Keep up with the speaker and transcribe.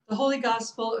The Holy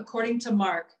Gospel according to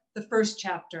Mark, the first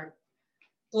chapter.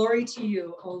 Glory to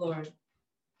you, O Lord.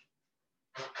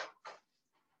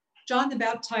 John the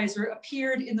Baptizer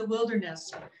appeared in the wilderness,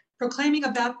 proclaiming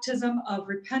a baptism of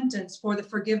repentance for the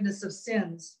forgiveness of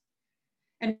sins.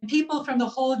 And people from the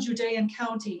whole Judean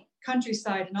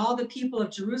countryside and all the people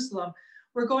of Jerusalem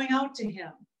were going out to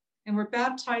him and were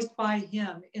baptized by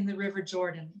him in the river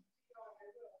Jordan,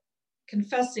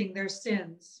 confessing their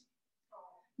sins.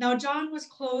 Now John was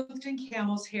clothed in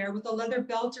camel's hair with a leather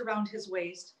belt around his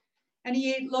waist, and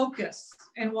he ate locusts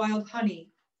and wild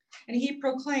honey. And he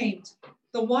proclaimed,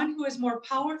 "The one who is more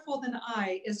powerful than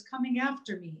I is coming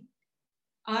after me.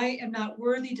 I am not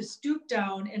worthy to stoop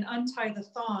down and untie the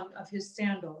thong of his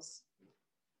sandals.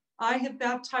 I have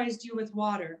baptized you with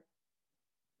water,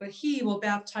 but he will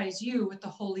baptize you with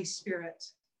the Holy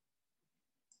Spirit."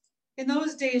 In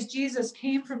those days, Jesus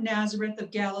came from Nazareth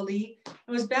of Galilee and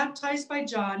was baptized by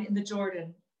John in the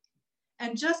Jordan.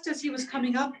 And just as he was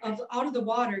coming up out of the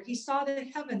water, he saw the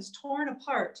heavens torn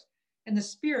apart and the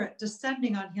Spirit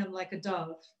descending on him like a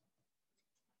dove.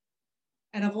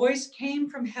 And a voice came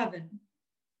from heaven,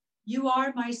 "You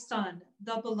are my Son,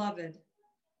 the beloved.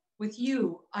 With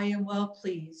you I am well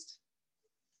pleased."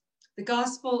 The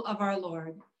Gospel of our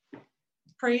Lord.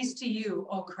 Praise to you,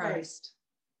 O Christ.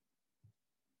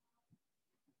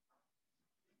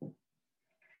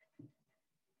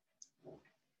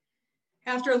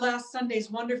 After last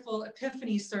Sunday's wonderful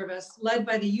Epiphany service led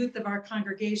by the youth of our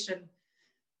congregation,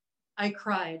 I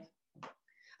cried.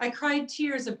 I cried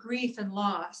tears of grief and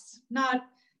loss,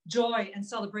 not joy and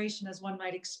celebration as one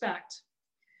might expect.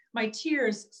 My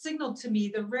tears signaled to me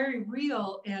the very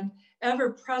real and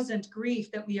ever-present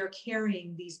grief that we are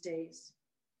carrying these days.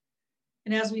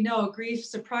 And as we know, grief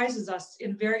surprises us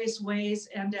in various ways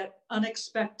and at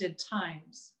unexpected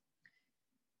times.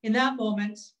 In that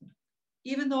moment,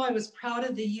 even though I was proud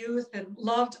of the youth and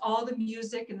loved all the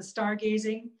music and the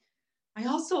stargazing, I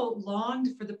also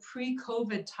longed for the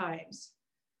pre-COVID times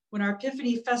when our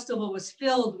Epiphany Festival was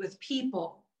filled with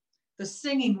people, the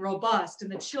singing robust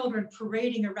and the children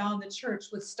parading around the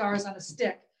church with stars on a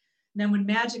stick. And then when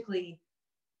magically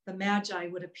the Magi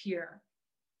would appear.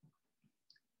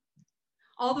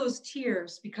 All those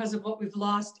tears because of what we've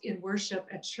lost in worship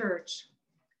at church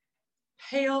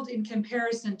paled in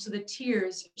comparison to the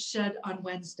tears shed on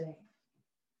Wednesday.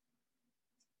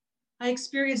 I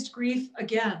experienced grief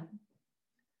again,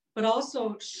 but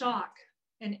also shock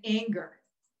and anger.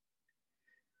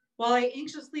 While I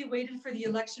anxiously waited for the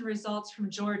election results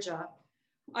from Georgia,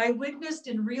 I witnessed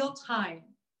in real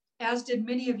time, as did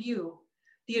many of you,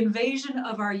 the invasion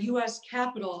of our US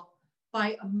Capitol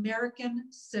by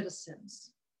American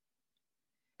citizens.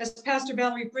 As Pastor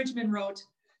Valerie Bridgman wrote,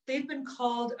 they've been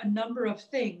called a number of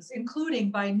things,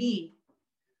 including by me,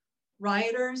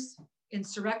 rioters,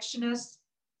 insurrectionists,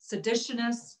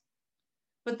 seditionists,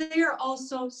 but they are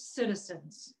also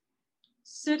citizens.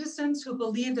 Citizens who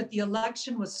believe that the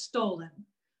election was stolen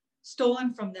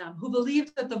from them, who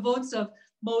believe that the votes of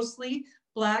mostly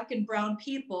Black and brown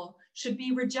people should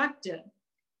be rejected,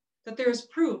 that there is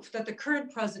proof that the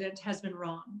current president has been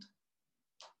wronged.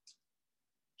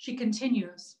 She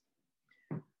continues,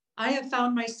 "I have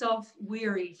found myself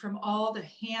weary from all the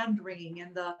hand-wringing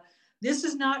and the 'this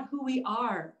is not who we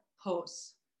are'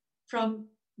 posts from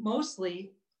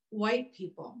mostly white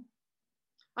people.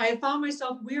 I have found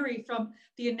myself weary from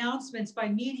the announcements by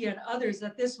media and others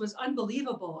that this was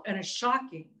unbelievable and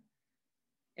shocking.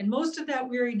 And most of that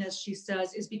weariness," she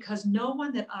says, "is because no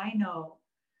one that I know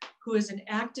who is an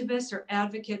activist or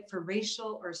advocate for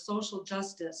racial or social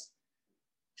justice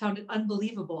found it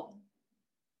unbelievable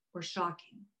or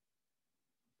shocking.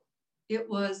 It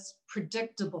was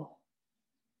predictable.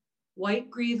 White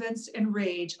grievance and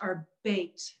rage are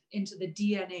baked into the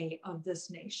DNA of this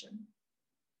nation."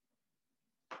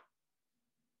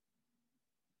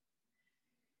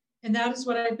 And that is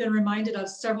what I've been reminded of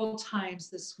several times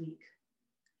this week.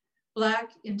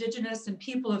 Black, Indigenous, and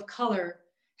people of color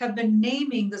have been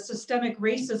naming the systemic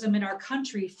racism in our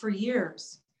country for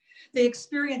years. They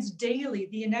experience daily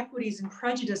the inequities and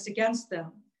prejudice against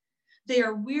them. They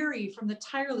are weary from the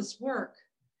tireless work,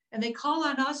 and they call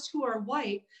on us who are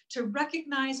white to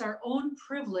recognize our own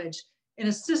privilege in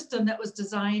a system that was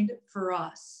designed for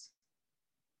us,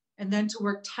 and then to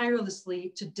work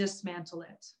tirelessly to dismantle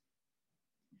it.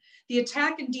 The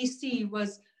attack in DC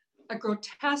was a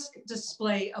grotesque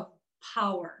display of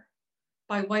power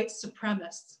by white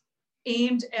supremacists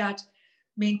aimed at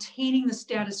maintaining the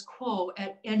status quo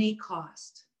at any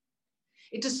cost.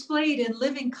 It displayed in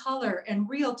living color and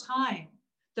real time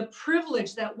the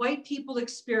privilege that white people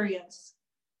experience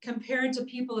compared to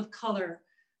people of color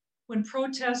when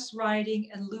protests, rioting,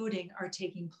 and looting are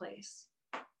taking place.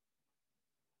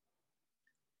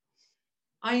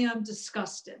 I am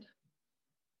disgusted.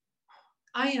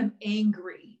 I am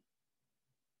angry.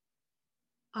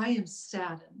 I am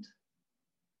saddened.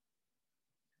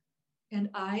 And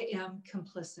I am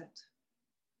complicit.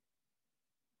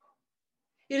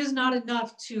 It is not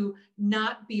enough to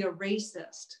not be a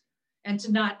racist and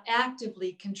to not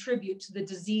actively contribute to the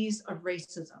disease of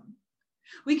racism.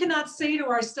 We cannot say to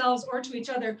ourselves or to each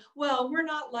other, well, we're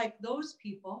not like those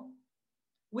people.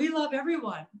 We love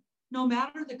everyone, no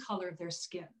matter the color of their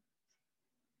skin.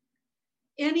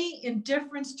 Any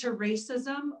indifference to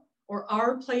racism or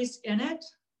our place in it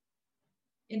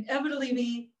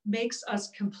inevitably makes us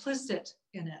complicit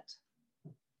in it.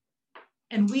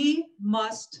 And we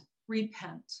must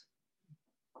repent.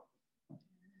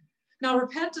 Now,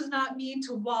 repent does not mean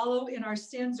to wallow in our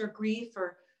sins or grief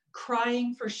or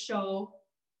crying for show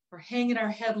or hanging our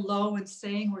head low and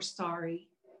saying we're sorry.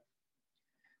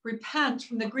 Repent,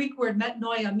 from the Greek word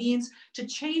metanoia, means to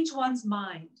change one's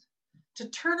mind, to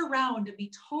turn around and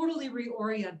be totally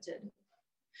reoriented.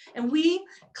 And we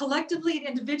collectively and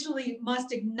individually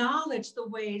must acknowledge the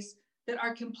ways that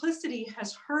our complicity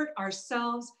has hurt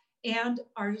ourselves and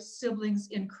our siblings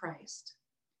in Christ,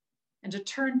 and to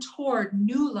turn toward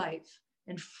new life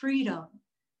and freedom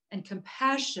and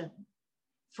compassion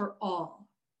for all.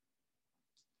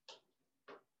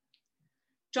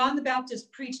 John the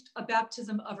Baptist preached a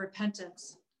baptism of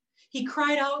repentance. He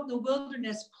cried out in the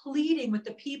wilderness, pleading with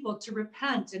the people to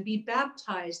repent and be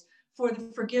baptized for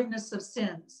the forgiveness of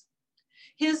sins.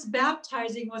 His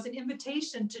baptizing was an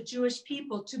invitation to Jewish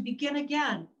people to begin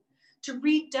again, to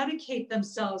rededicate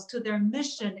themselves to their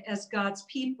mission as God's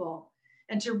people,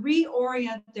 and to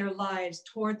reorient their lives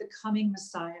toward the coming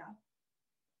Messiah.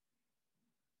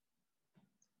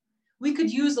 We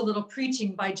could use a little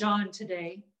preaching by John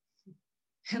today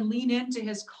and lean into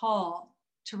his call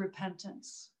to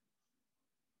repentance.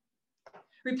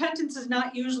 Repentance is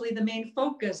not usually the main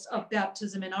focus of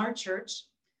baptism in our church,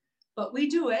 but we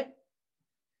do it.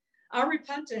 Our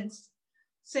repentance,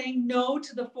 saying no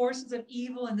to the forces of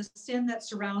evil and the sin that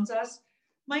surrounds us,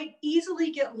 might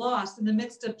easily get lost in the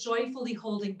midst of joyfully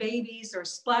holding babies or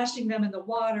splashing them in the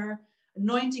water,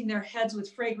 anointing their heads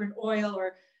with fragrant oil,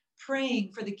 or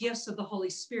praying for the gifts of the Holy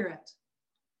Spirit.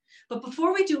 But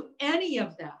before we do any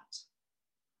of that,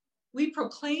 we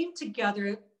proclaim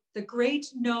together the great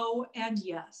no and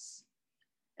yes,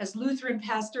 as Lutheran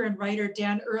pastor and writer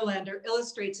Dan Erlander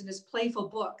illustrates in his playful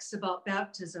books about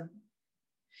baptism.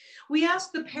 We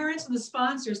ask the parents and the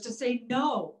sponsors to say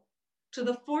no to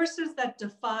the forces that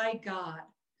defy God,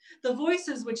 the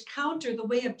voices which counter the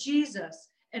way of Jesus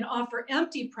and offer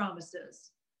empty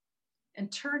promises and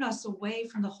turn us away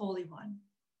from the Holy One.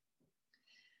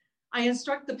 I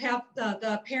instruct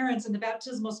the parents and the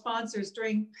baptismal sponsors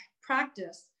during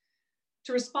practice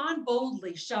to respond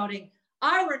boldly, shouting,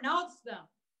 I renounce them.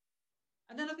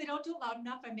 And then if they don't do it loud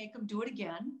enough, I make them do it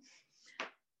again.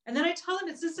 And then I tell them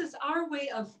this is our way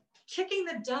of kicking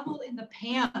the devil in the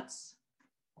pants.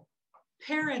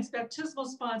 Parents, baptismal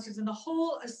sponsors, and the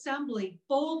whole assembly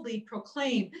boldly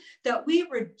proclaim that we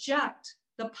reject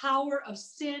the power of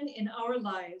sin in our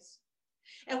lives.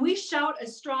 And we shout a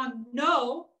strong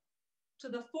no to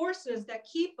the forces that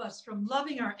keep us from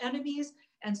loving our enemies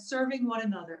and serving one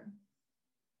another.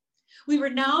 We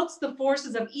renounce the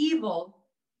forces of evil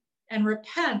and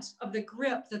repent of the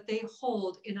grip that they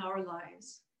hold in our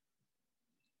lives.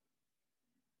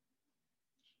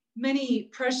 Many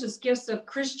precious gifts of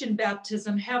Christian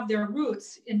baptism have their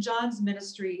roots in John's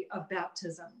ministry of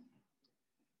baptism.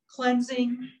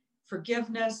 Cleansing,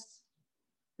 forgiveness,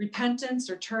 repentance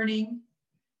or turning,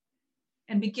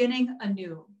 and beginning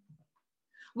anew.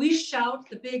 We shout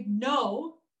the big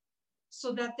no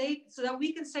so that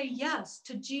we can say yes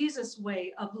to Jesus'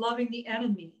 way of loving the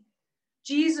enemy,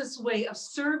 Jesus' way of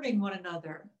serving one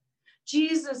another,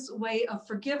 Jesus' way of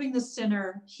forgiving the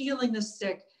sinner, healing the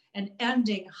sick, and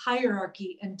ending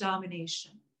hierarchy and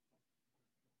domination.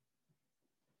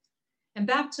 And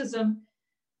baptism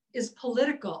is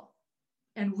political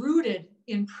and rooted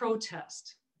in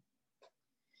protest.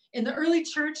 In the early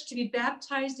church, to be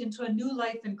baptized into a new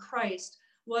life in Christ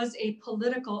was a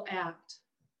political act.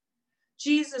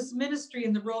 Jesus' ministry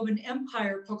in the Roman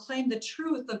Empire proclaimed the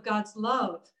truth of God's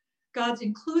love, God's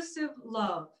inclusive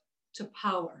love to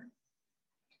power.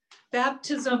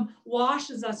 Baptism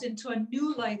washes us into a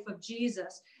new life of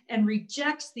Jesus and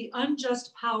rejects the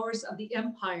unjust powers of the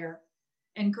empire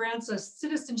and grants us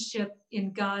citizenship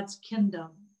in God's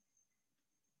kingdom.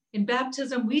 In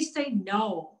baptism, we say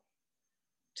no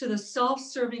to the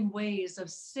self-serving ways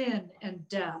of sin and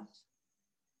death.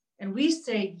 And we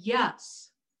say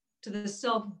yes to the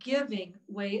self-giving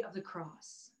way of the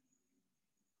cross.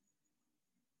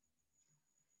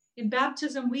 In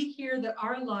baptism, we hear that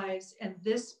our lives and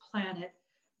this planet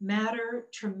matter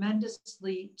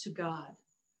tremendously to God.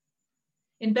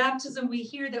 In baptism, we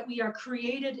hear that we are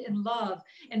created in love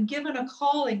and given a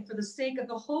calling for the sake of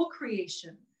the whole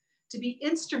creation to be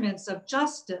instruments of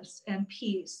justice and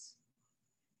peace.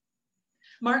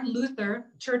 Martin Luther,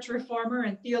 church reformer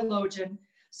and theologian,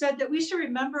 said that we should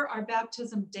remember our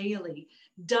baptism daily,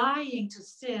 dying to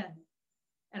sin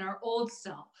and our old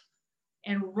self,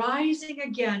 and rising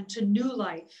again to new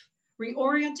life,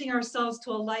 reorienting ourselves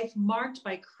to a life marked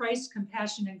by Christ's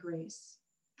compassion and grace.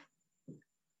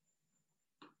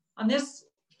 On this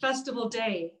festival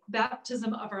day,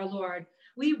 baptism of our Lord,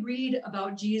 we read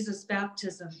about Jesus'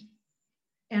 baptism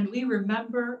and we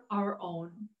remember our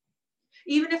own.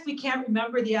 Even if we can't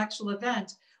remember the actual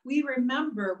event, we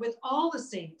remember with all the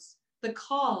saints the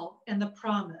call and the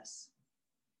promise.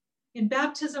 In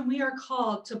baptism, we are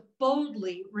called to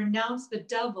boldly renounce the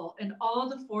devil and all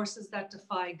the forces that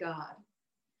defy God.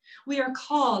 We are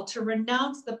called to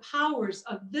renounce the powers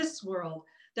of this world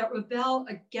that rebel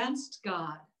against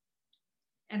God.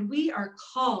 And we are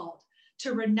called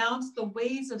to renounce the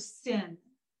ways of sin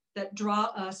that draw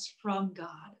us from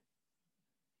God.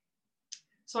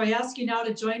 So I ask you now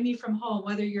to join me from home,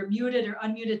 whether you're muted or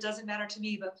unmuted, doesn't matter to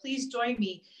me, but please join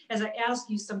me as I ask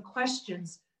you some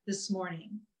questions this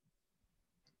morning.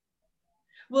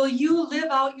 Will you live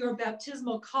out your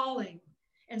baptismal calling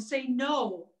and say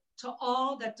no to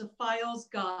all that defiles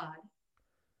God?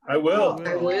 I will.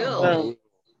 I will.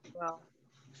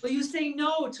 Will you say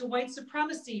no to white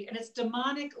supremacy and its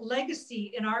demonic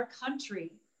legacy in our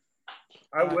country?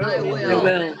 I will. I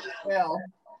will.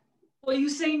 Will you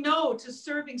say no to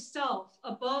serving self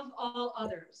above all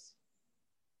others?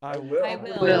 I will. I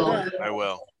will. I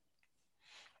will.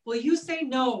 Will you say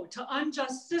no to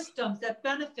unjust systems that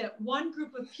benefit one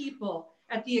group of people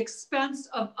at the expense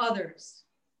of others?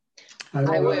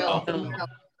 I will.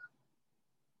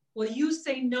 Will you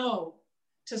say no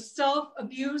to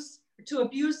self-abuse, to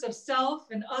abuse of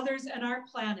self and others and our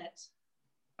planet?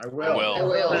 I will. I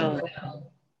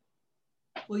will.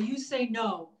 Will you say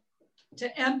no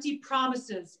to empty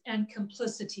promises and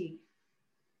complicity?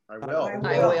 I will.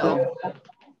 I will.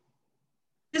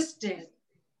 This day,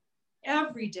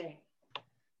 every day,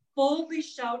 boldly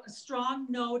shout a strong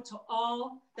no to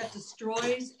all that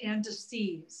destroys and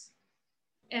deceives,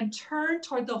 and turn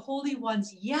toward the Holy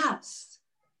One's yes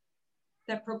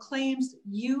that proclaims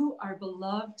you are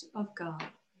beloved of God.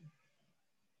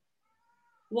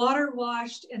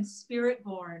 Water-washed and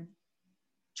spirit-born,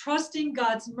 trusting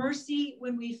God's mercy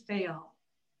when we fail,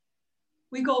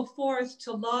 we go forth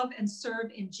to love and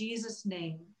serve in Jesus'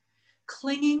 name,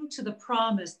 clinging to the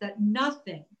promise that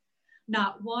nothing,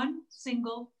 not one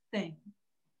single thing,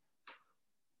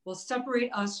 will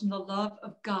separate us from the love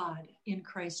of God in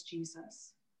Christ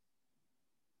Jesus.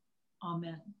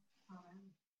 Amen.